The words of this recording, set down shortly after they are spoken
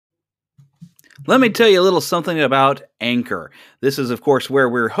Let me tell you a little something about Anchor. This is, of course, where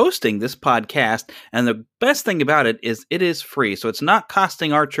we're hosting this podcast, and the best thing about it is free, so it's not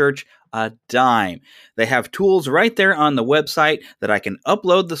costing our church a dime. They have tools right there on the website that I can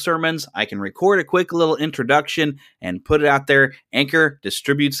upload the sermons, I can record a quick little introduction, and put it out there. Anchor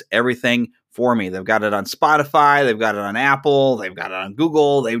distributes everything for me. They've got it on Spotify, they've got it on Apple, they've got it on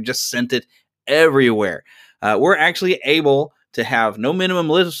Google, they've just sent it everywhere. We're actually able to have no minimum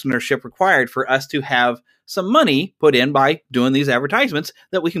listenership required for us to have some money put in by doing these advertisements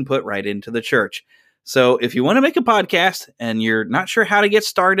that we can put right into the church. So if you want to make a podcast and you're not sure how to get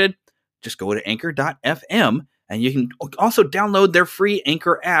started, just go to anchor.fm and you can also download their free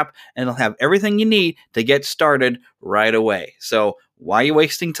Anchor app and it'll have everything you need to get started right away. So why are you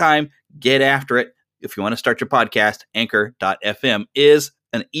wasting time? Get after it. If you want to start your podcast, anchor.fm is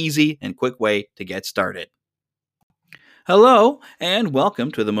an easy and quick way to get started. Hello, and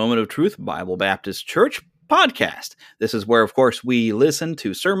welcome to the Moment of Truth Bible Baptist Church podcast. This is where, of course, we listen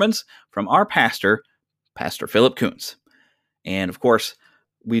to sermons from our pastor, Pastor Philip Kuntz. And, of course,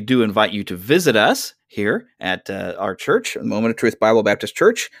 we do invite you to visit us here at our church, the Moment of Truth Bible Baptist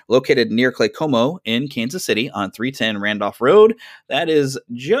Church, located near Claycomo in Kansas City on 310 Randolph Road. That is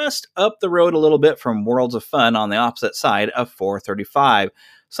just up the road a little bit from Worlds of Fun on the opposite side of 435.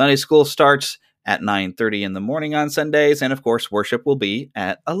 Sunday school starts at 9:30 in the morning on Sundays, and of course, worship will be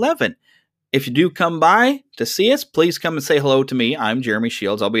at 11. If you do come by to see us, please come and say hello to me. I'm Jeremy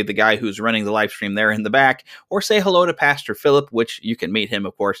Shields. I'll be the guy who's running the live stream there in the back, or say hello to Pastor Philip, which you can meet him,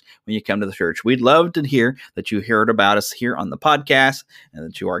 of course, when you come to the church. We'd love to hear that you heard about us here on the podcast and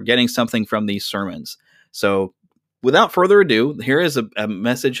that you are getting something from these sermons. So without further ado, here is a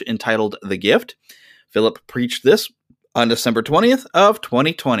message entitled The Gift. Philip preached this on December 20th of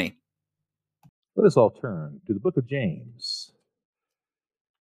 2020. Let us all turn to the book of James,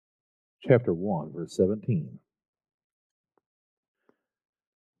 chapter 1, verse 17.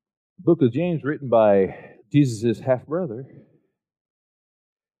 The book of James, written by Jesus' half-brother.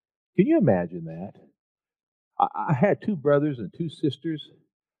 Can you imagine that? I had two brothers and two sisters,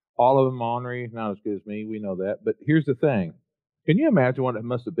 all of them ornery, not as good as me, we know that. But here's the thing. Can you imagine what it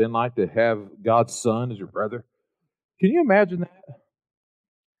must have been like to have God's son as your brother? Can you imagine that?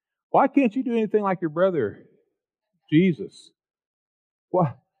 Why can't you do anything like your brother, Jesus?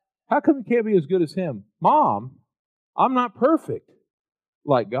 Why? How come you can't be as good as him? Mom, I'm not perfect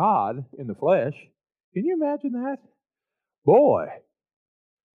like God in the flesh. Can you imagine that? Boy,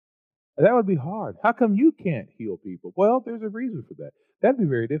 that would be hard. How come you can't heal people? Well, there's a reason for that. That'd be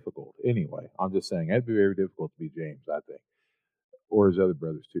very difficult. Anyway, I'm just saying, that'd be very difficult to be James, I think, or his other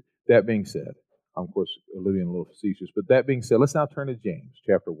brothers too. That being said, I'm, of course, being a little facetious, but that being said, let's now turn to James,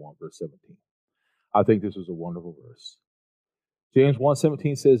 chapter 1, verse 17. I think this is a wonderful verse. James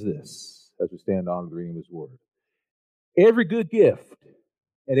 1:17 says this, as we stand on the reading of his word. Every good gift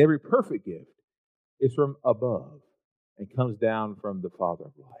and every perfect gift is from above and comes down from the Father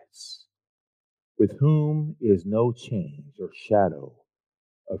of lights, with whom is no change or shadow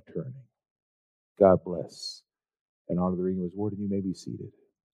of turning. God bless and honor the reading of his word, and you may be seated.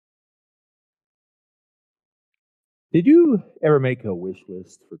 Did you ever make a wish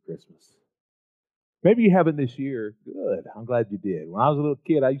list for Christmas? Maybe you haven't this year. Good. I'm glad you did. When I was a little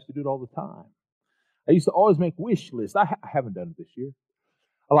kid, I used to do it all the time. I used to always make wish lists. I haven't done it this year.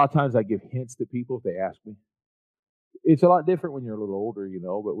 A lot of times I give hints to people if they ask me. It's a lot different when you're a little older,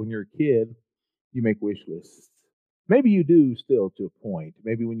 but when you're a kid, you make wish lists. Maybe you do still to a point.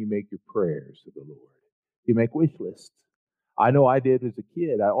 Maybe when you make your prayers to the Lord, you make wish lists. I know I did as a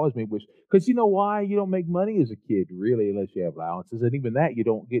kid. I always made wish. Because you know why? You don't make money as a kid, really, unless you have allowances. And even that, you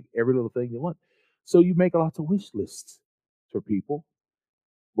don't get every little thing you want. So you make lots of wish lists for people.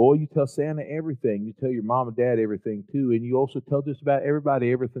 Boy, you tell Santa everything. You tell your mom and dad everything, too. And you also tell just about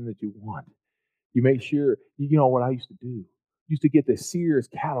everybody everything that you want. You make sure, you know what I used to do? I used to get the Sears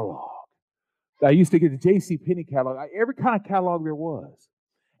catalog. I used to get the JCPenney catalog, every kind of catalog there was.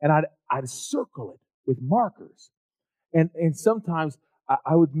 And I'd circle it with markers. And sometimes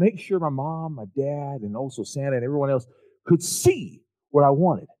I would make sure my mom, my dad, and also Santa and everyone else could see what I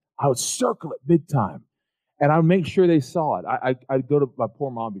wanted. I would circle it big time. And I would make sure they saw it. I'd go to my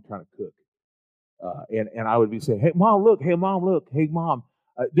poor mom, be trying to cook. And I would be saying, hey, mom, look. Hey, mom, look. Hey, mom,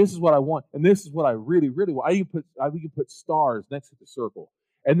 this is what I want. And this is what I really, really want. I even put stars next to the circle.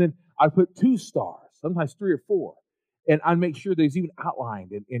 And then I put 2 stars, sometimes 3 or 4. And I'd make sure there's even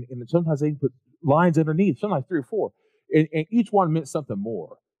outlined. And sometimes they even put lines underneath, sometimes 3 or 4. And each one meant something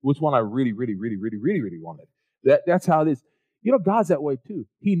more. Which one I really, really, really, really, really, really wanted. That's how it is. God's that way too.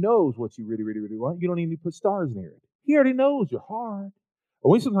 He knows what you really, really, really want. You don't even need to put stars near it. He already knows your heart. But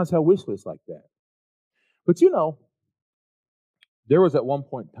we sometimes have wish lists like that. But there was at one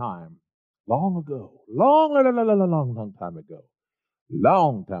point in time, long ago, long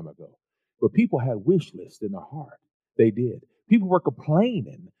time ago, where people had wish lists in their heart. They did. People were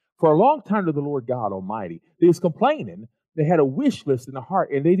complaining for a long time to the Lord God Almighty. They was complaining. They had a wish list in their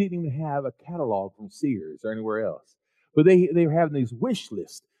heart, and they didn't even have a catalog from Sears or anywhere else. But they were having these wish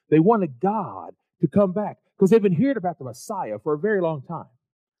lists. They wanted God to come back because they've been hearing about the Messiah for a very long time.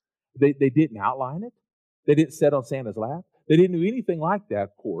 They didn't outline it. They didn't sit on Santa's lap. They didn't do anything like that,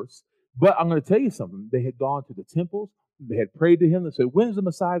 of course. But I'm going to tell you something. They had gone to the temples. They had prayed to him. They said, when's the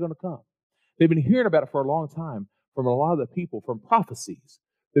Messiah going to come? They've been hearing about it for a long time from a lot of the people, from prophecies.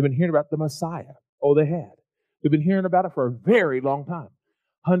 They've been hearing about the Messiah. Oh, they had. They've been hearing about it for a very long time.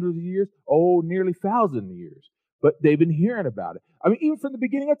 Hundreds of years. Oh, nearly 1,000 years. But they've been hearing about it. I mean, even from the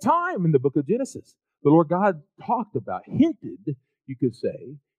beginning of time in the book of Genesis, the Lord God talked about, hinted, you could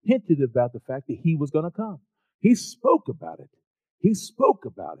say, hinted about the fact that he was going to come. He spoke about it. He spoke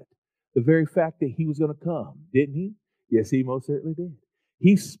about it. The very fact that he was going to come, didn't he? Yes, he most certainly did.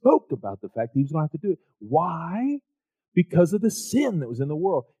 He spoke about the fact that he was going to have to do it. Why? Because of the sin that was in the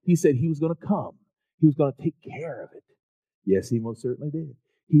world. He said he was going to come. He was going to take care of it. Yes, he most certainly did.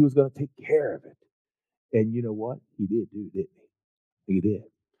 He was going to take care of it. And you know what? He did do, didn't he? He did.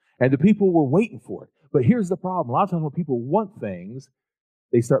 And the people were waiting for it. But here's the problem. A lot of times when people want things,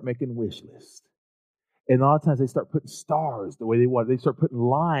 they start making wish lists. And a lot of times they start putting stars the way they want. They start putting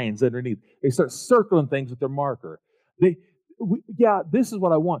lines underneath. They start circling things with their marker. This is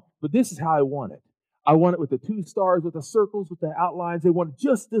what I want, but this is how I want it. I want it with the 2 stars, with the circles, with the outlines. They want it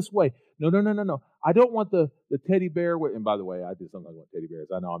just this way. No. I don't want the teddy bear. And by the way, I do sometimes want teddy bears.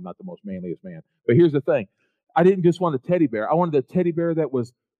 I know I'm not the most manliest man. But here's the thing. I didn't just want a teddy bear. I wanted a teddy bear that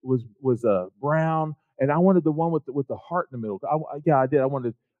was brown, and I wanted the one with the heart in the middle. I did. I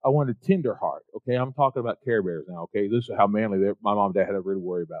wanted tender heart. Okay, I'm talking about Care Bears now. Okay, this is how manly my mom and dad had to really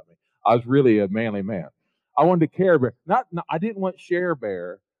worry about me. I was really a manly man. I wanted a Care Bear. I didn't want Share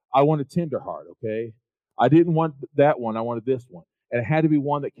Bear. I wanted Tender Heart. Okay, I didn't want that one. I wanted this one, and it had to be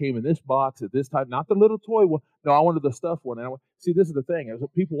one that came in this box at this time, not the little toy one. No, I wanted the stuffed one. And see, this is the thing.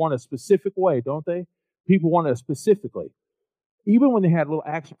 People want a specific way, don't they? People want it specifically. Even when they had little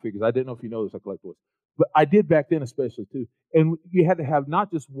action figures, I didn't know if you know this, I collect those. But I did back then especially too. And you had to have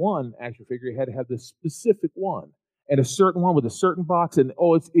not just one action figure, you had to have this specific one. And a certain one with a certain box. And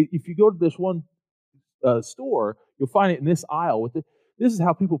if you go to this one store, you'll find it in this aisle. This is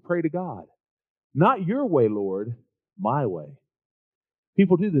how people pray to God. Not your way, Lord, my way.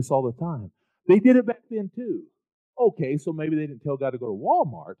 People do this all the time. They did it back then too. Okay, so maybe they didn't tell God to go to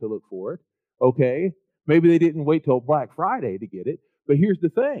Walmart to look for it. Okay, maybe they didn't wait till Black Friday to get it. But here's the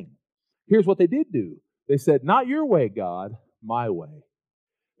thing. Here's what they did do. They said, not your way, God, my way.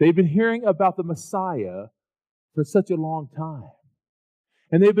 They've been hearing about the Messiah for such a long time.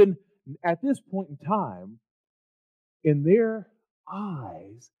 And they've been, at this point in time, in their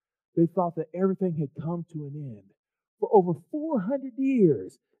eyes, they thought that everything had come to an end. For over 400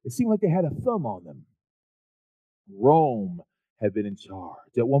 years, it seemed like they had a thumb on them. Rome had been in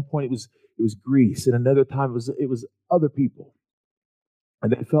charge. At one point, it was Greece, and another time it was other people.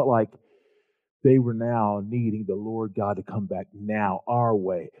 And they felt like they were now needing the Lord God to come back now our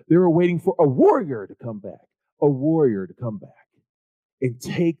way. They were waiting for a warrior to come back, and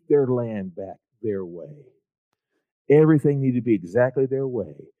take their land back their way. Everything needed to be exactly their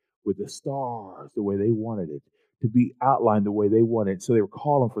way, with the stars the way they wanted it, to be outlined the way they wanted it. So they were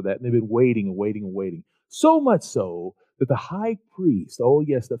calling for that, and they've been waiting and waiting and waiting. So much so that the high priest, oh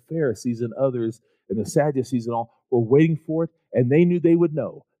yes, the Pharisees and others, and the Sadducees and all, were waiting for it, and they knew they would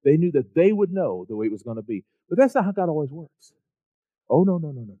know. They knew that they would know the way it was going to be. But that's not how God always works. Oh, no.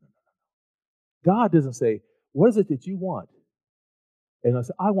 God doesn't say, what is it that you want? And I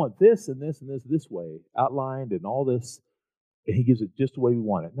say, I want this and this and this way, outlined and all this. And he gives it just the way we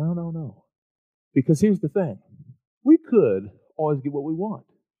want it. No. Because here's the thing. We could always get what we want.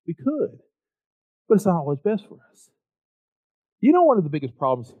 We could. But it's not always best for us. You know one of the biggest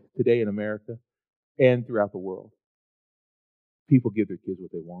problems today in America and throughout the world? People give their kids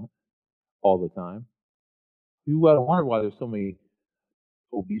what they want all the time. You got to wonder why there's so many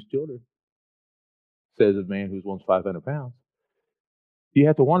obese children, says a man who's once 500 pounds. You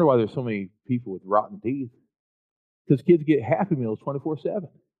have to wonder why there's so many people with rotten teeth. Because kids get Happy Meals 24/7.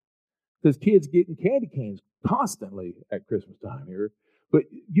 Because kids getting candy canes constantly at Christmas time here. But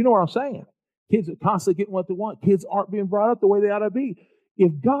you know what I'm saying? Kids are constantly getting what they want. Kids aren't being brought up the way they ought to be.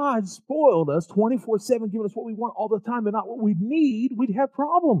 If God spoiled us 24/7, giving us what we want all the time and not what we need, we'd have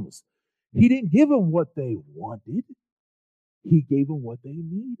problems. He didn't give them what they wanted. He gave them what they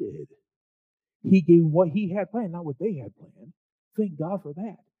needed. He gave what he had planned, not what they had planned. Thank God for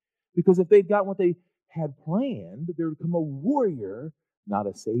that. Because if they'd got what they had planned, there would come a warrior, not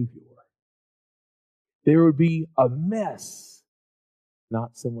a savior. There would be a mess,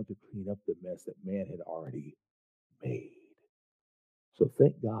 not someone to clean up the mess that man had already made. So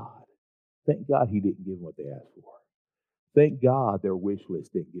thank God. Thank God he didn't give them what they asked for. Thank God their wish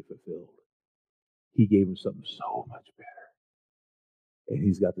list didn't get fulfilled. He gave them something so much better. And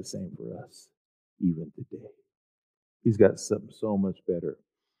he's got the same for us, even today. He's got something so much better.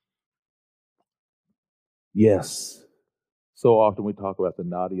 Yes, so often we talk about the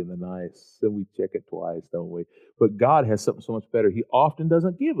naughty and the nice, and we check it twice, don't we? But God has something so much better. He often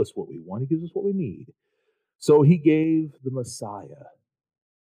doesn't give us what we want. He gives us what we need. So he gave the Messiah.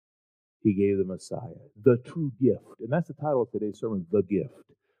 He gave the Messiah, the true gift. And that's the title of today's sermon, The Gift.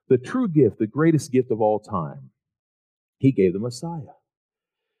 The true gift, the greatest gift of all time. He gave the Messiah.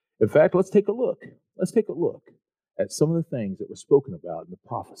 In fact, let's take a look. Let's take a look at some of the things that were spoken about in the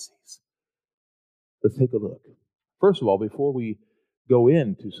prophecies. Let's take a look. First of all, before we go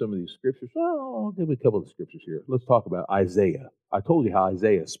into some of these scriptures, well, I'll give you a couple of scriptures here. Let's talk about Isaiah. I told you how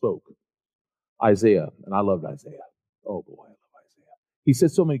Isaiah spoke. Isaiah, and I loved Isaiah. Oh boy, I love Isaiah. He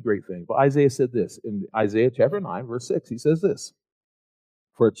said so many great things. But Isaiah said this in Isaiah chapter 9, verse 6. He says this,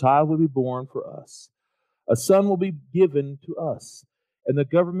 "For a child will be born for us, a son will be given to us, and the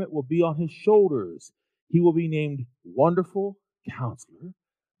government will be on his shoulders. He will be named Wonderful Counselor,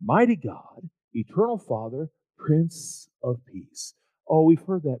 Mighty God, Eternal Father, Prince of Peace." Oh, we've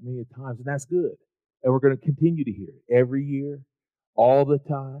heard that many times, and that's good. And we're going to continue to hear it every year, all the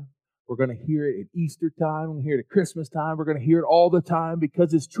time. We're going to hear it at Easter time. We're going to hear it at Christmas time. We're going to hear it all the time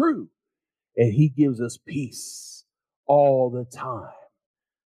because it's true. And he gives us peace all the time.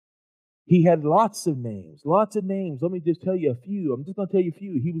 He had lots of names, lots of names. Let me just tell you a few. I'm just going to tell you a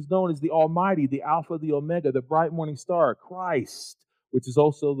few. He was known as the Almighty, the Alpha, the Omega, the bright morning star, Christ, which is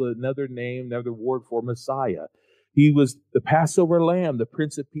also another name, another word for Messiah. He was the Passover Lamb, the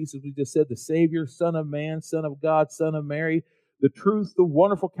Prince of Peace, as we just said, the Savior, Son of Man, Son of God, Son of Mary, the Truth, the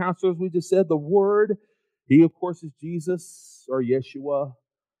Wonderful Counselor, as we just said, the Word. He, of course, is Jesus or Yeshua.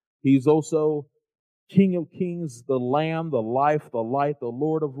 He's also King of Kings, the Lamb, the Life, the Light, the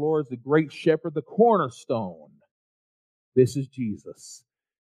Lord of Lords, the Great Shepherd, the Cornerstone. This is Jesus.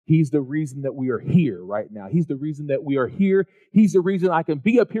 He's the reason that we are here right now. He's the reason that we are here. He's the reason I can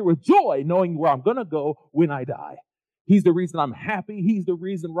be up here with joy, knowing where I'm going to go when I die. He's the reason I'm happy. He's the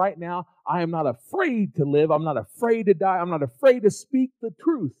reason right now I am not afraid to live. I'm not afraid to die. I'm not afraid to speak the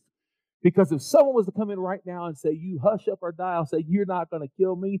truth. Because if someone was to come in right now and say, "You hush up or die," I'll say, "You're not going to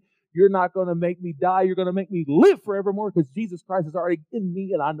kill me. You're not going to make me die. You're going to make me live forevermore because Jesus Christ is already in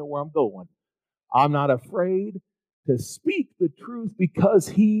me and I know where I'm going." I'm not afraid to speak the truth because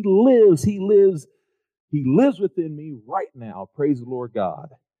he lives. He lives within me right now. Praise the Lord God.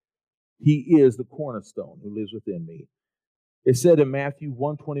 He is the cornerstone who lives within me. It said in Matthew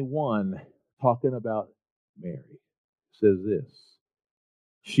 1:21, talking about Mary, it says this,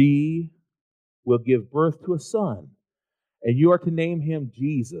 "She will give birth to a son, and you are to name him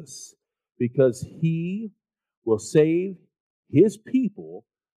Jesus, because he will save his people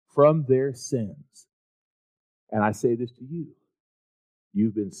from their sins." And I say this to you.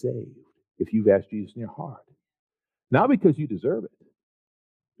 You've been saved if you've asked Jesus in your heart. Not because you deserve it,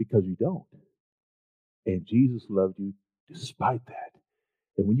 because you don't. And Jesus loved you despite that.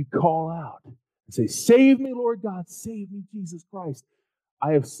 And when you call out and say, "Save me, Lord God, save me, Jesus Christ.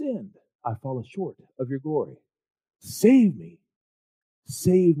 I have sinned. I fall short of your glory. Save me,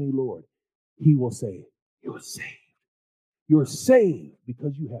 Lord." He will say, "You're saved. You're saved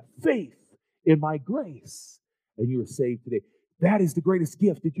because you have faith in my grace, and you are saved today." That is the greatest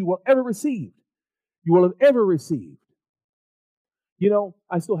gift that you will ever receive. You will have ever received. You know,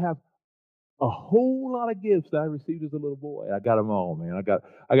 I still have a whole lot of gifts that I received as a little boy. I got them all, man.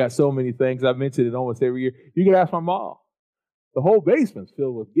 I got so many things. I've mentioned it almost every year. You can ask my mom. The whole basement's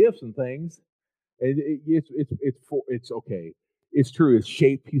filled with gifts and things. And it's okay. It's true. It's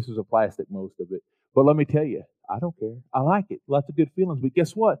shaped pieces of plastic, most of it. But let me tell you, I don't care. I like it. Lots of good feelings. But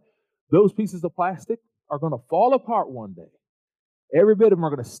guess what? Those pieces of plastic are going to fall apart one day. Every bit of them are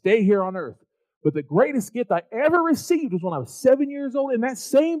going to stay here on earth. But the greatest gift I ever received was when I was 7 years old in that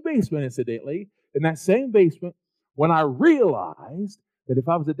same basement, incidentally, in that same basement, when I realized that if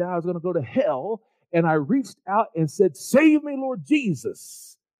I was to die, I was going to go to hell. And I reached out and said, "Save me, Lord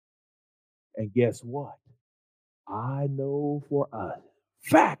Jesus." And guess what? I know for a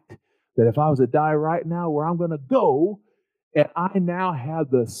fact that if I was to die right now, where I'm going to go, and I now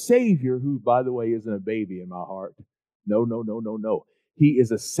have the Savior, who, by the way, isn't a baby in my heart. No. He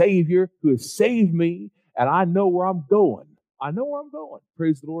is a Savior who has saved me, and I know where I'm going. I know where I'm going.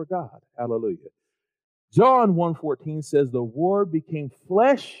 Praise the Lord God. Hallelujah. John 1:14 says, the Word became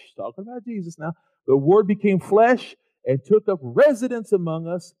flesh, talking about Jesus now, the Word became flesh and took up residence among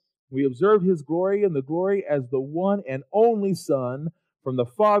us. We observed his glory, and the glory as the one and only Son from the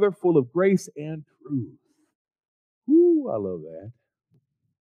Father, full of grace and truth. Ooh, I love that.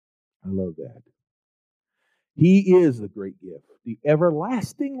 I love that. He is the great gift, the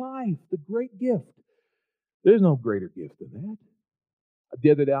everlasting life, the great gift. There's no greater gift than that.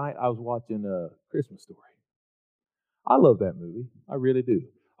 The other day, I was watching a Christmas Story. I love that movie. I really do.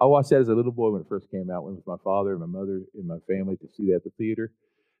 I watched that as a little boy when it first came out. Went with my father and my mother and my family to see that at the theater.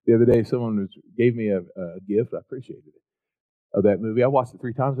 The other day, someone gave me a gift. I appreciated it, of that movie. I watched it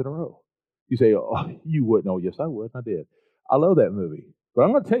 3 times in a row. You say, oh, you wouldn't. Oh, yes, I would. I did. I love that movie. But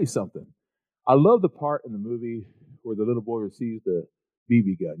I'm going to tell you something. I love the part in the movie where the little boy receives the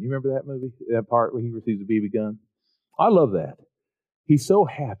BB gun. You remember that movie? That part where he receives the BB gun? I love that. He's so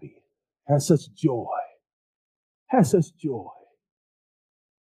happy, has such joy, has such joy.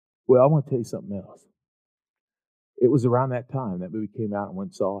 Well, I want to tell you something else. It was around that time that movie came out and went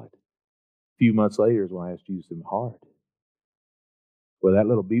and saw it. A few months later is when I asked Jesus in my heart. Well, that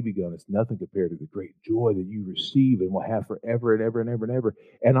little BB gun is nothing compared to the great joy that you receive and will have forever and ever and ever and ever.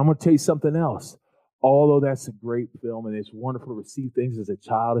 And I'm going to tell you something else. Although that's a great film and it's wonderful to receive things as a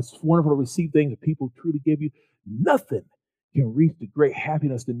child, it's wonderful to receive things that people truly give you, nothing can reach the great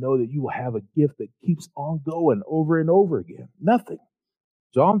happiness to know that you will have a gift that keeps on going over and over again. Nothing.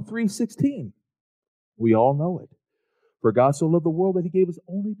 John 3:16. We all know it. For God so loved the world that he gave his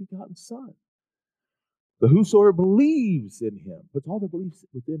only begotten Son. But whosoever believes in him, puts all their beliefs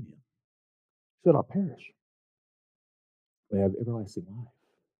within him, shall not perish. They have everlasting life.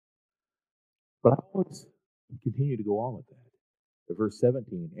 But I always continue to go on with that. Verse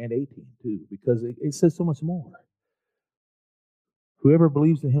 17 and 18 too, because it says so much more. Whoever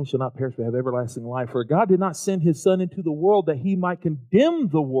believes in him shall not perish but have everlasting life. For God did not send his Son into the world that he might condemn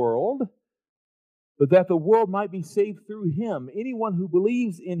the world, but that the world might be saved through him. Anyone who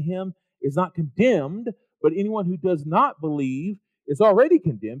believes in him is not condemned, but anyone who does not believe is already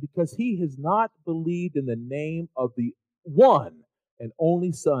condemned because he has not believed in the name of the one and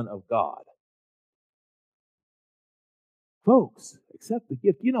only Son of God. Folks, accept the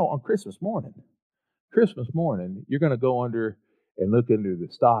gift. You know, on Christmas morning, you're going to go under and look under the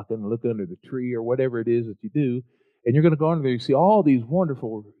stocking, look under the tree or whatever it is that you do, and you're going to go under there. You see all these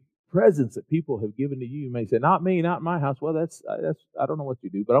wonderful presents that people have given to you. You may say, not me, not in my house. Well, that's I don't know what you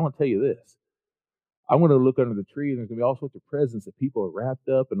do, but I'm going to tell you this. I'm going to look under the tree, and there's going to be all sorts of presents that people have wrapped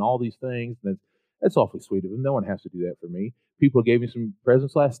up and all these things. And that's awfully sweet of them. No one has to do that for me. People gave me some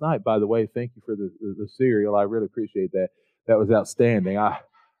presents last night, by the way. Thank you for the cereal. I really appreciate that. That was outstanding. I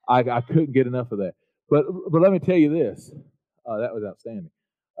couldn't get enough of that. But let me tell you this. That was outstanding.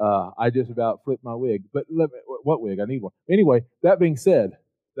 I just about flipped my wig. But what wig? I need one. Anyway, that being said,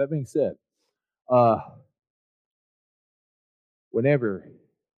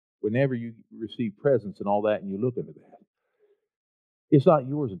 whenever you receive presents and all that and you look into that, it's not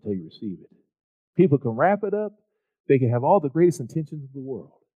yours until you receive it. People can wrap it up. They can have all the greatest intentions of the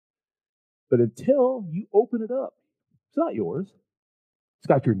world. But until you open it up, it's not yours. It's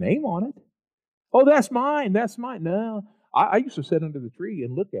got your name on it. Oh, that's mine. That's mine. No, I used to sit under the tree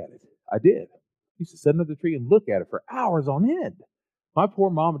and look at it. I did. I used to sit under the tree and look at it for hours on end. My poor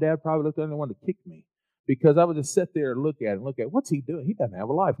mom and dad probably looked at it and wanted to kick me because I would just sit there and look at it. What's he doing? He doesn't have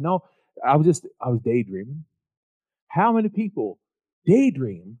a life. No, I was daydreaming. How many people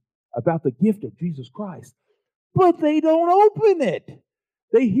daydream about the gift of Jesus Christ, but they don't open it?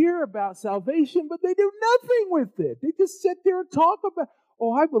 They hear about salvation, but they do nothing with it. They just sit there and talk about,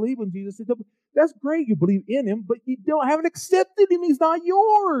 oh, I believe in Jesus. That's great. You believe in him, but you haven't accepted him. He's not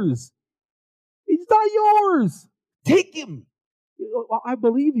yours. He's not yours. Take him. I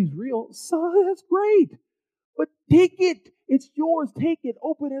believe he's real. So that's great. But take it. It's yours. Take it.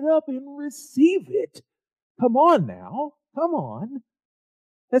 Open it up and receive it. Come on now. Come on.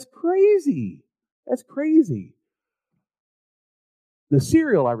 That's crazy. That's crazy. The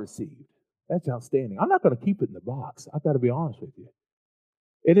cereal I received, that's outstanding. I'm not going to keep it in the box. I've got to be honest with you.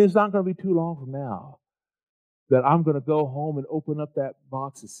 It is not going to be too long from now that I'm going to go home and open up that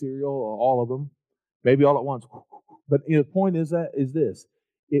box of cereal, or all of them, maybe all at once. But the point is this: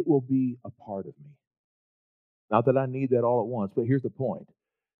 it will be a part of me. Not that I need that all at once, but here's the point: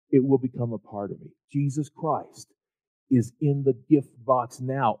 it will become a part of me. Jesus Christ is in the gift box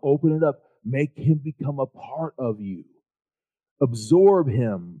now. Open it up. Make him become a part of you. Absorb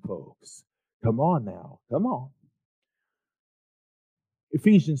him, folks. Come on now. Come on.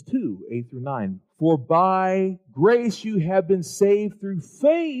 Ephesians 2, 8 through 9. For by grace you have been saved through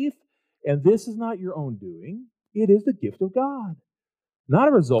faith, and this is not your own doing. It is the gift of God, not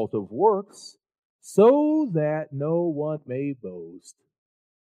a result of works, so that no one may boast.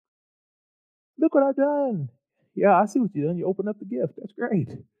 Look what I've done. Yeah, I see what you've done. You opened up the gift. That's great.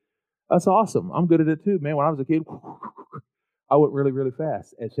 That's awesome. I'm good at it too, man. When I was a kid, I went really, really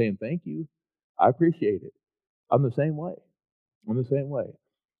fast and saying thank you. I appreciate it. I'm the same way. I'm the same way.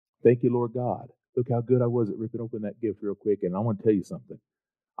 Thank you, Lord God. Look how good I was at ripping open that gift real quick. And I want to tell you something.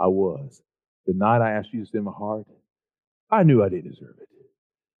 I was. The night I asked Jesus in my heart, I knew I didn't deserve it.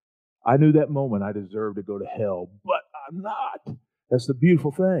 I knew that moment I deserved to go to hell, but I'm not. That's the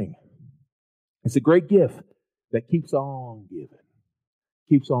beautiful thing. It's a great gift that keeps on giving.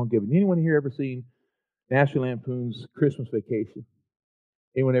 Keeps on giving. Anyone here ever seen National Lampoon's Christmas Vacation?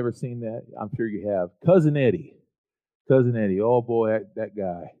 Anyone ever seen that? I'm sure you have. Cousin Eddie. Cousin Eddie. Oh boy, that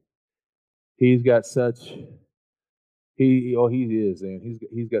guy. He's got such. He is, and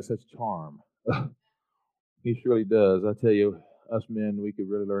he's got such charm. He surely does. I tell you, us men, we could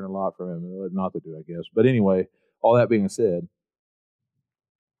really learn a lot from him. Not to do, I guess. But anyway, all that being said,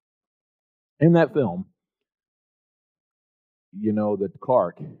 in that film, you know that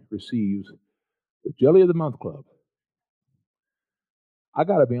Clark receives the Jelly of the Month Club. I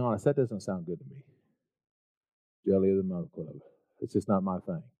got to be honest, that doesn't sound good to me. Jelly of the Month Club. It's just not my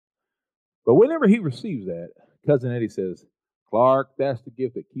thing. But whenever he receives that, Cousin Eddie says, Clark, that's the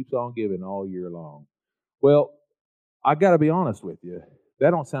gift that keeps on giving all year long. Well, I got to be honest with you. That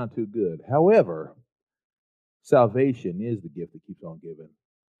don't sound too good. However, salvation is the gift that keeps on giving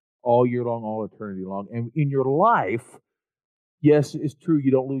all year long, all eternity long. And in your life, yes, it's true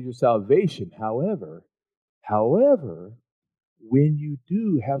you don't lose your salvation. However, when you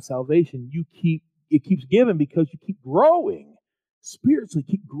do have salvation, it keeps giving because you keep growing. Spiritually,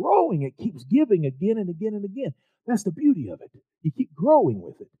 keep growing. It keeps giving again and again and again. That's the beauty of it. You keep growing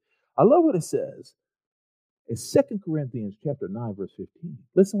with it. I love what it says. It's 2 Corinthians chapter 9, verse 15.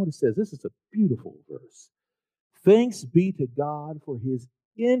 Listen what it says. This is a beautiful verse. Thanks be to God for his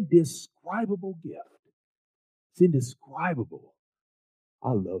indescribable gift. It's indescribable.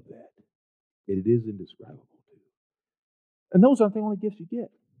 I love that. It is indescribable too. And those aren't the only gifts you get.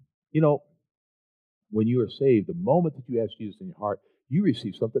 You know, when you are saved, the moment that you ask Jesus in your heart, you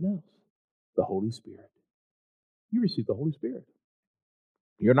receive something else. The Holy Spirit. You receive the Holy Spirit.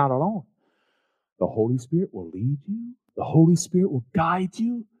 You're not alone. The Holy Spirit will lead you. The Holy Spirit will guide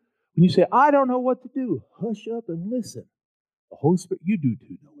you. When you say, I don't know what to do, hush up and listen. The Holy Spirit, you do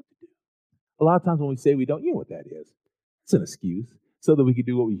too know what to do. A lot of times when we say we don't, you know what that is. It's an excuse so that we can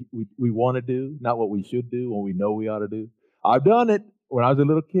do what we want to do, not what we should do, when we know we ought to do. I've done it when I was a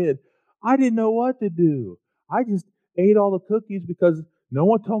little kid. I didn't know what to do. I just ate all the cookies because no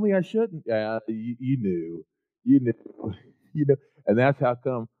one told me I shouldn't. Yeah, you knew. You know. And that's how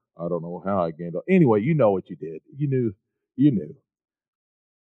come, I don't know how I gained up. Anyway, you know what you did. You knew.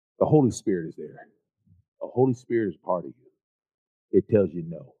 The Holy Spirit is there. The Holy Spirit is part of you. It tells you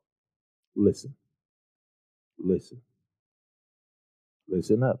no. Listen.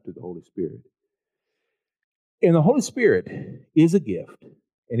 Listen up to the Holy Spirit. And the Holy Spirit is a gift,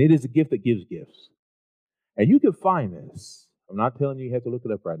 and it is a gift that gives gifts. And you can find this. I'm not telling you have to look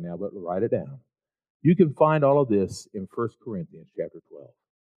it up right now, but write it down. You can find all of this in 1 Corinthians chapter 12.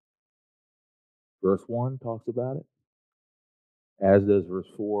 Verse 1 talks about it, as does verse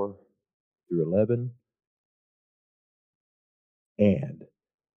 4 through 11, and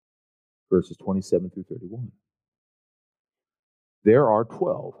verses 27 through 31. There are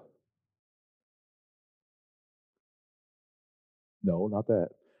 12. No, not that.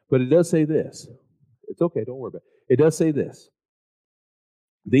 But it does say this. It's okay, don't worry about it. It does say this.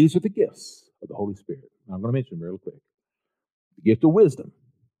 These are the gifts of the Holy Spirit. Now, I'm going to mention them real quick. The gift of wisdom.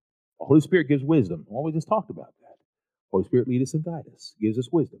 The Holy Spirit gives wisdom. Well, we just talked about that. Holy Spirit leads us and guides us. Gives us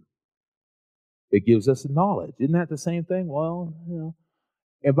wisdom. It gives us knowledge. Isn't that the same thing? Well, you know.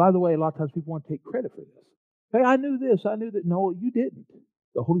 And by the way, a lot of times people want to take credit for this. Hey, I knew this. I knew that. No, you didn't.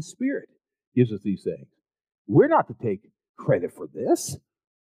 The Holy Spirit gives us these things. We're not to take credit for this.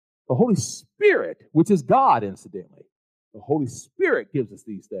 The Holy Spirit, which is God, incidentally, the Holy Spirit gives us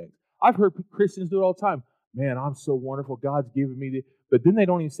these things. I've heard Christians do it all the time. Man, I'm so wonderful. God's given me this. But then they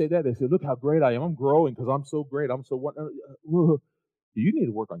don't even say that. They say, look how great I am. I'm growing because I'm so great. I'm so wonderful. You need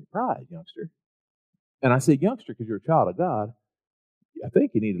to work on your pride, youngster. And I say youngster because you're a child of God. I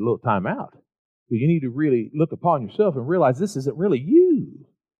think you need a little time out. You need to really look upon yourself and realize this isn't really you.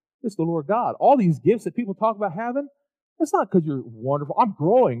 It's the Lord God. All these gifts that people talk about having, it's not because you're wonderful. I'm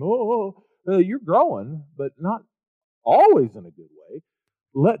growing. You're growing, but not always in a good way.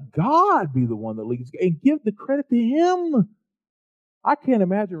 Let God be the one that leads and give the credit to Him. I can't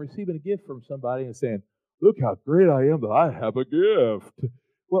imagine receiving a gift from somebody and saying, look how great I am that I have a gift.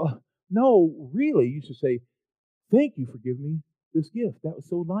 Well, no, really, you should say, thank you for giving me this gift. That was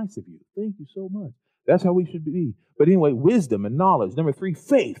so nice of you. Thank you so much. That's how we should be. But anyway, wisdom and knowledge. Number 3,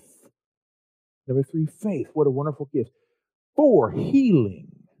 faith. Number 3, faith. What a wonderful gift. 4, healing.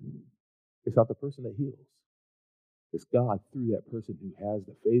 It's not the person that heals. It's God through that person who has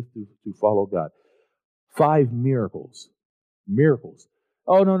the faith to follow God. 5, miracles. Miracles.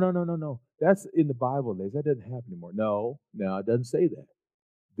 Oh, no. That's in the Bible days. That doesn't happen anymore. No, it doesn't say that.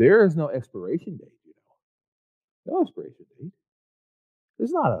 There is no expiration date, No expiration date.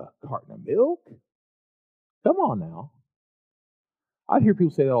 There's not a carton of milk. Come on now. I hear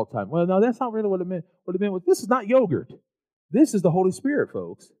people say that all the time. Well, no, that's not really what it meant. What it meant was, this is not yogurt. This is the Holy Spirit,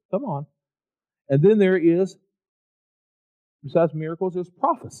 folks. Come on. And then there is, besides miracles, there's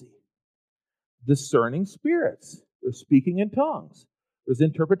prophecy. Discerning spirits. There's speaking in tongues. There's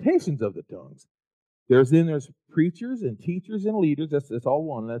interpretations of the tongues. There's preachers and teachers and leaders. That's all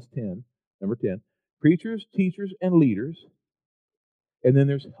one. That's 10. Number 10. Preachers, teachers, and leaders. And then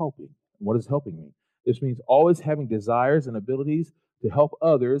there's helping. What does helping mean? This means always having desires and abilities to help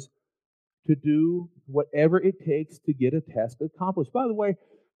others to do whatever it takes to get a task accomplished. By the way,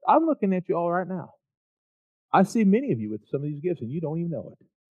 I'm looking at you all right now. I see many of you with some of these gifts, and you don't even know it.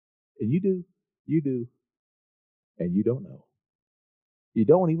 And you do, and you don't know. You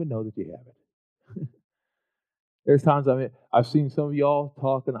don't even know that you have it. There's times I've seen some of y'all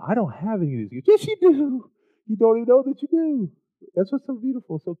talking, I don't have any of these gifts. Yes, you do. You don't even know that you do. That's what's so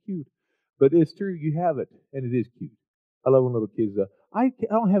beautiful, so cute. But it's true, you have it, and it is cute. I love when little kids go, I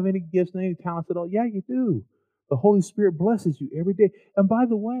don't have any gifts and any talents at all. Yeah, you do. The Holy Spirit blesses you every day. And by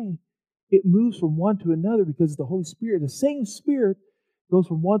the way, it moves from one to another because the Holy Spirit, the same Spirit, goes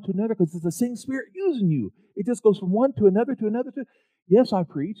from one to another because it's the same Spirit using you. It just goes from one to another to another. Yes, I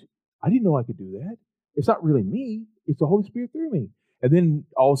preach. I didn't know I could do that. It's not really me. It's the Holy Spirit through me. And then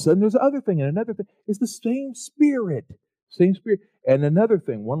all of a sudden there's another thing and another thing. It's the same Spirit. Same Spirit. And another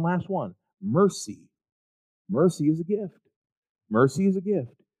thing, one last one, mercy. Mercy is a gift. Mercy is a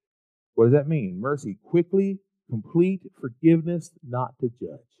gift. What does that mean? Mercy, quickly, complete forgiveness, not to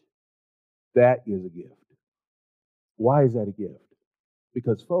judge. That is a gift. Why is that a gift?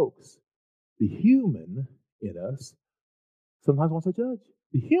 Because, folks, the human in us sometimes wants to judge.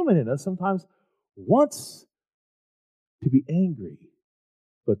 The human in us sometimes wants to be angry.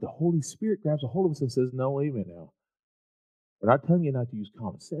 But the Holy Spirit grabs a hold of us and says, no, wait a minute now. We're not telling you not to use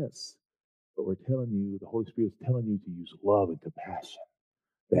common sense, but we're telling you, the Holy Spirit is telling you to use love and compassion.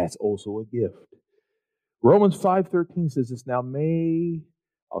 That's also a gift. Romans 5:13 says this. Now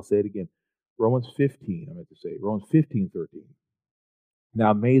I'll say it again. Romans 15, I meant to say. Romans 15:13.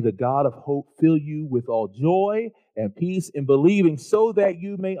 Now may the God of hope fill you with all joy and peace in believing, so that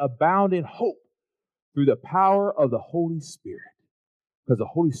you may abound in hope through the power of the Holy Spirit. Because the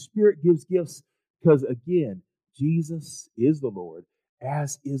Holy Spirit gives gifts. Because again, Jesus is the Lord,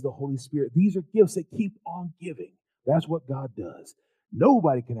 as is the Holy Spirit. These are gifts that keep on giving. That's what God does.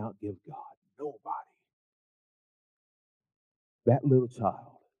 Nobody can outgive God. Nobody. That little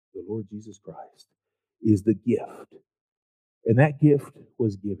child, the Lord Jesus Christ, is the gift. And that gift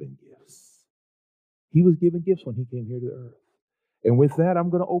was given gifts. He was given gifts when he came here to the earth. And with that, I'm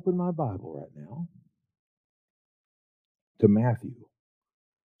going to open my Bible right now to Matthew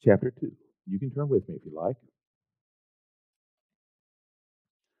chapter 2. You can turn with me if you like.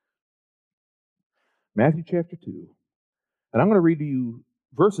 Matthew chapter 2. And I'm going to read to you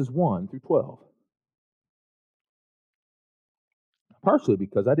verses 1 through 12. Partially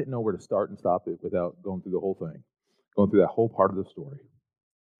because I didn't know where to start and stop it without going through the whole thing, going through that whole part of the story.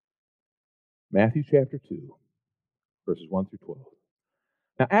 Matthew chapter 2, verses 1 through 12.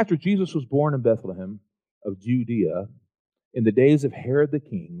 Now, after Jesus was born in Bethlehem of Judea, in the days of Herod the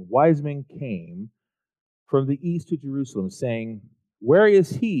king, wise men came from the east to Jerusalem, saying, where is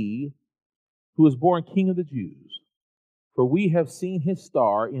he who was born King of the Jews? For we have seen his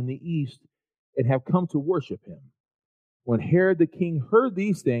star in the east and have come to worship him. When Herod the king heard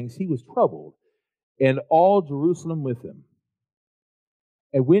these things, he was troubled, and all Jerusalem with him.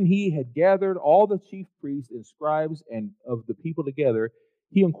 And when he had gathered all the chief priests and scribes and of the people together,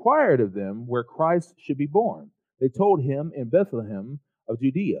 he inquired of them where Christ should be born. They told him, in Bethlehem of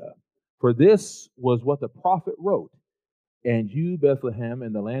Judea, for this was what the prophet wrote. And you, Bethlehem,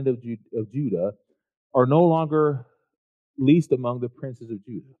 in the land of Judah, are no longer least among the princes of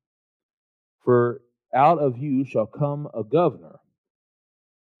Judah. For out of you shall come a governor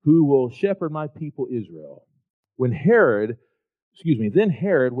who will shepherd my people Israel. When Herod Then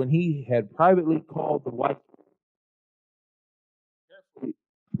Herod, when he had privately called the wise men,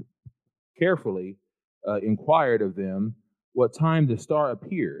 carefully inquired of them what time the star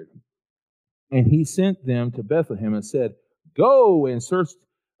appeared. And he sent them to Bethlehem and said, "Go and search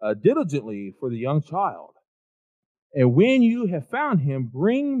diligently for the young child. And when you have found him,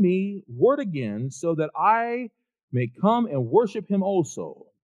 bring me word again so that I may come and worship him also."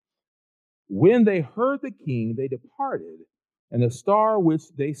 When they heard the king, they departed, and the star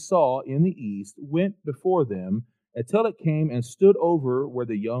which they saw in the east went before them until it came and stood over where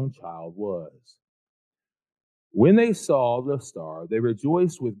the young child was. When they saw the star, they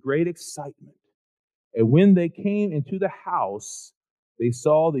rejoiced with great excitement. And when they came into the house, they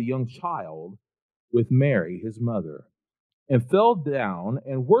saw the young child with Mary, his mother, and fell down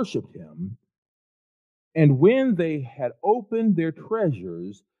and worshiped him. And when they had opened their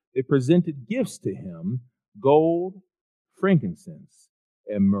treasures, they presented gifts to him: gold, frankincense,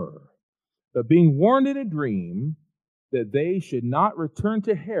 and myrrh. But being warned in a dream that they should not return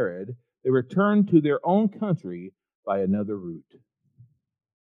to Herod, they returned to their own country by another route.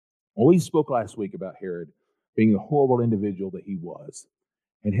 Well, we spoke last week about Herod being the horrible individual that he was.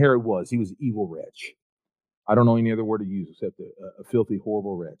 And Herod was. He was an evil wretch. I don't know any other word to use except a filthy,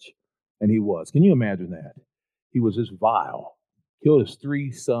 horrible wretch. And he was. Can you imagine that? He was just vile. Killed his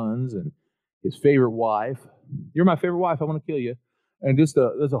 3 sons and his favorite wife. "You're my favorite wife. I want to kill you." And just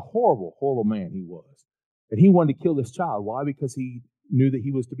a horrible, horrible man he was. And he wanted to kill this child. Why? Because he knew that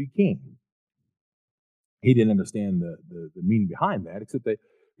he was to be king. He didn't understand the meaning behind that, except that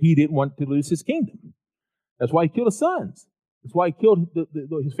he didn't want to lose his kingdom. That's why he killed his sons. That's why he killed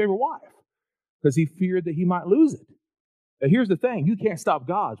his favorite wife, because he feared that he might lose it. Now, here's the thing. You can't stop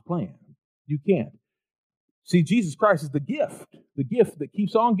God's plan. You can't. See, Jesus Christ is the gift that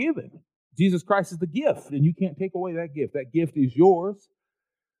keeps on giving. Jesus Christ is the gift, and you can't take away that gift. That gift is yours.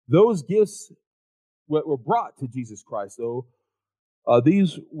 Those gifts were brought to Jesus Christ, though.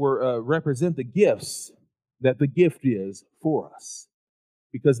 These were represent the gifts that the gift is for us,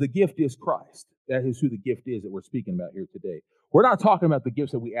 because the gift is Christ. That is who the gift is that we're speaking about here today. We're not talking about the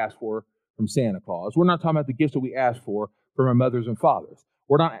gifts that we ask for from Santa Claus. We're not talking about the gifts that we ask for from our mothers and fathers.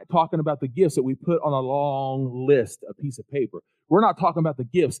 We're not talking about the gifts that we put on a long list, a piece of paper. We're not talking about the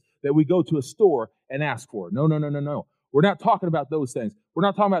gifts that we go to a store and ask for. No, no, no, no, no. We're not talking about those things. We're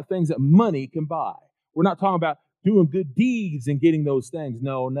not talking about things that money can buy. We're not talking about doing good deeds and getting those things.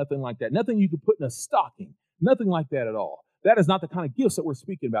 No, nothing like that. Nothing you can put in a stocking. Nothing like that at all. That is not the kind of gifts that we're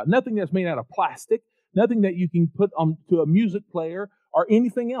speaking about. Nothing that's made out of plastic, nothing that you can put onto a music player or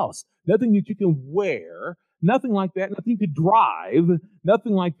anything else. Nothing that you can wear, nothing like that. Nothing you could drive,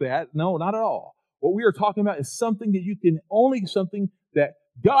 nothing like that. No, not at all. What we are talking about is something that something that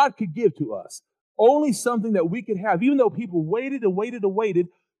God could give to us. Only something that we could have, even though people waited and waited and waited,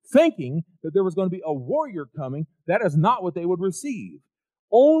 thinking that there was going to be a warrior coming. That is not what they would receive.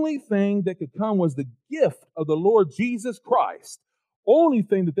 Only thing that could come was the gift of the Lord Jesus Christ. Only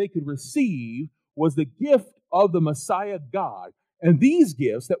thing that they could receive was the gift of the Messiah God. And these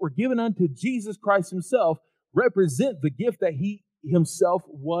gifts that were given unto Jesus Christ himself represent the gift that he himself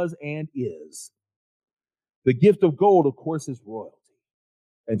was and is. The gift of gold, of course, is royalty.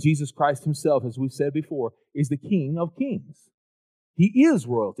 And Jesus Christ himself, as we've said before, is the King of kings. He is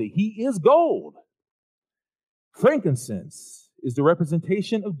royalty. He is gold. Frankincense is the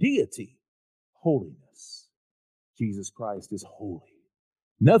representation of deity, holiness. Jesus Christ is holy.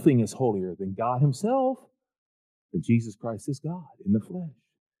 Nothing is holier than God himself, and Jesus Christ is God in the flesh.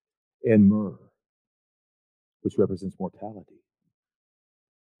 And myrrh, which represents mortality.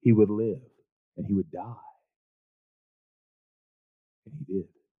 He would live and he would die. And he did.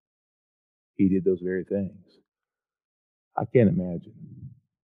 He did those very things. I can't imagine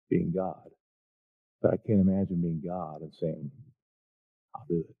being God, but I can't imagine being God and saying, "I'll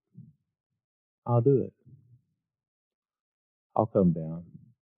do it. I'll do it. I'll come down.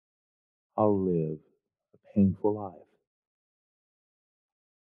 I'll live a painful life.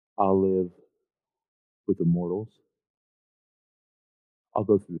 I'll live with the mortals. I'll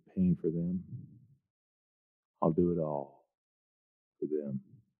go through the pain for them. I'll do it all for them."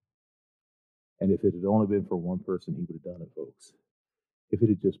 And if it had only been for one person, he would have done it, folks. If it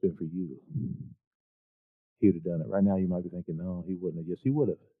had just been for you, he would have done it. Right now, you might be thinking, "No, he wouldn't have." Yes, he would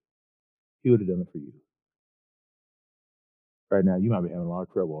have. He would have done it for you. Right now, you might be having a lot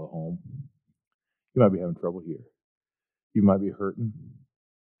of trouble at home. You might be having trouble here. You might be hurting,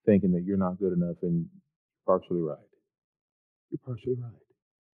 thinking that you're not good enough, and you're partially right. You're partially right.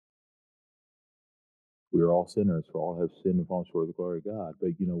 We are all sinners, for all have sinned and fallen short of the glory of God.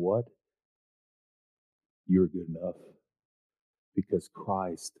 But you know what? You're good enough. because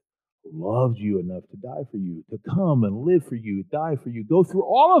Christ loved you enough to die for you, to come and live for you, die for you, go through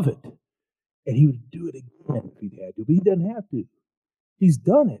all of it. And he would do it again if he'd had to. But he doesn't have to. He's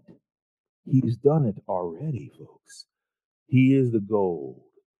done it. He's done it already, folks. He is the gold,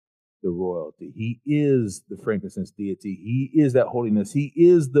 the royalty. He is the frankincense deity. He is that holiness. He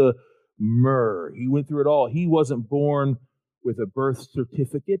is the myrrh. He went through it all. He wasn't born with a birth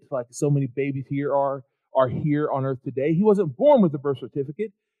certificate like so many babies here are here on earth today. He wasn't born with a birth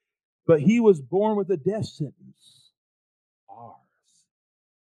certificate, but he was born with a death sentence. Ours.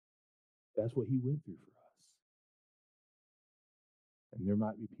 That's what he went through for us. And there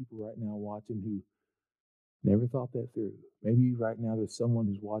might be people right now watching who never thought that through. Maybe right now there's someone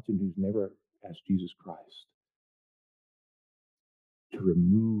who's watching who's never asked Jesus Christ to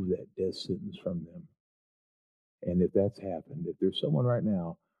remove that death sentence from them. And if that's happened, if there's someone right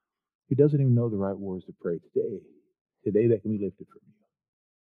now who doesn't even know the right words to pray today that can be lifted from you.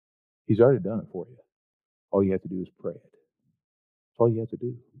 He's already done it for you. All you have to do is pray it. That's all you have to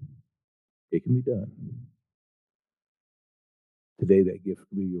do. It can be done. Today that gift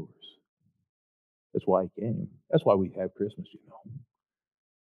can be yours. That's why he came. That's why we have Christmas, you know.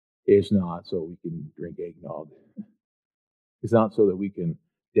 It's not so we can drink eggnog. It's not so that we can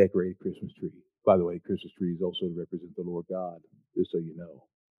decorate a Christmas tree. By the way, Christmas tree is also to represent the Lord God, just so you know.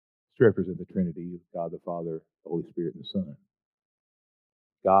 It's to represent the Trinity, God the Father, the Holy Spirit, and the Son.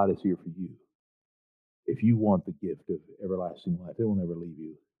 God is here for you. If you want the gift of everlasting life, it will never leave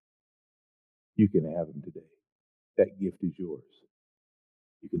you. You can have him today. That gift is yours.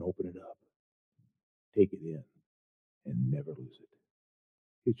 You can open it up, take it in, and never lose it.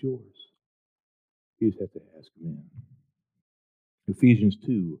 It's yours. You just have to ask him in. Ephesians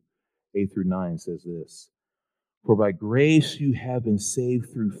 2, 8 through 9 says this, "For by grace you have been saved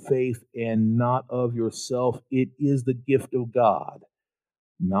through faith, and not of yourself. It is the gift of God,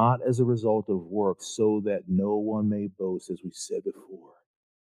 not as a result of works, so that no one may boast," as we said before,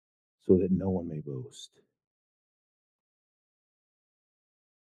 so that no one may boast.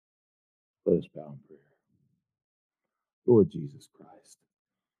 Let us bow in prayer. Lord Jesus Christ,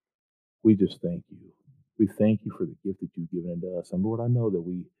 we just thank you. We thank you for the gift that you've given unto us. And Lord, I know that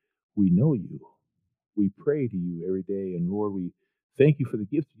we know you. We pray to you every day. And Lord, we thank you for the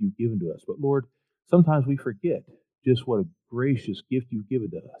gift that you've given to us. But Lord, sometimes we forget just what a gracious gift you've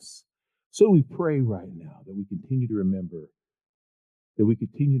given to us. So we pray right now that we continue to remember,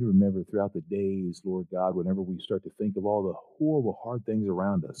 throughout the days, Lord God, whenever we start to think of all the horrible, hard things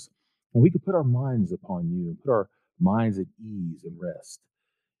around us, and we can put our minds upon you and put our minds at ease and rest.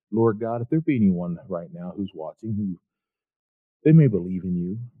 Lord God, if there be anyone right now who's watching who they may believe in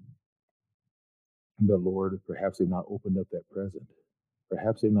you, but Lord, perhaps they've not opened up that present.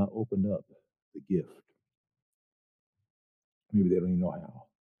 Perhaps they've not opened up the gift. Maybe they don't even know how.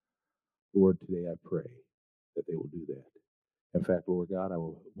 Lord, today I pray that they will do that. In fact, Lord God, I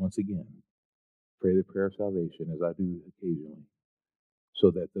will once again pray the prayer of salvation as I do occasionally,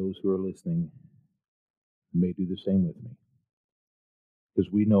 so that those who are listening may do the same with me. Because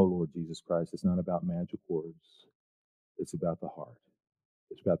we know, Lord Jesus Christ, it's not about magic words. It's about the heart.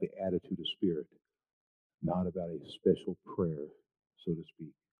 It's about the attitude of spirit, not about a special prayer, so to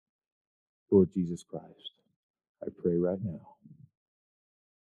speak. Lord Jesus Christ, I pray right now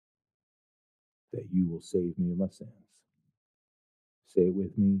that you will save me of my sins. Say it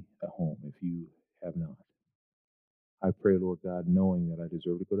with me at home if you have not. I pray, Lord God, knowing that I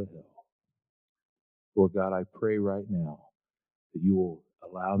deserve to go to hell. Lord God, I pray right now that you will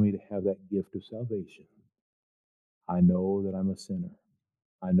allow me to have that gift of salvation. I know that I'm a sinner.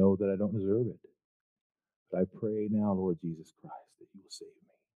 I know that I don't deserve it. But I pray now, Lord Jesus Christ, that you will save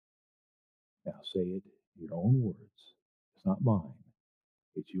me. Now say it in your own words. It's not mine.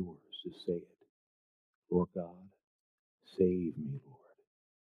 It's yours. Just say it. Lord God, save me, Lord.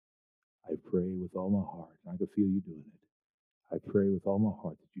 I pray with all my heart, and I can feel you doing it. I pray with all my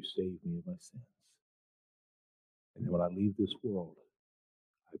heart that you save me of my sins. And then when I leave this world,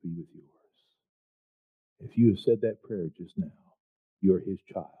 I be with yours. If you have said that prayer just now, you are his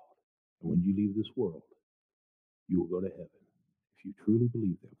child. And when you leave this world, you will go to heaven. If you truly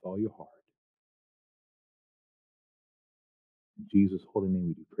believe that with all your heart. In Jesus' holy name,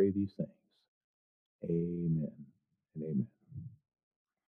 we do pray these things. Amen and amen.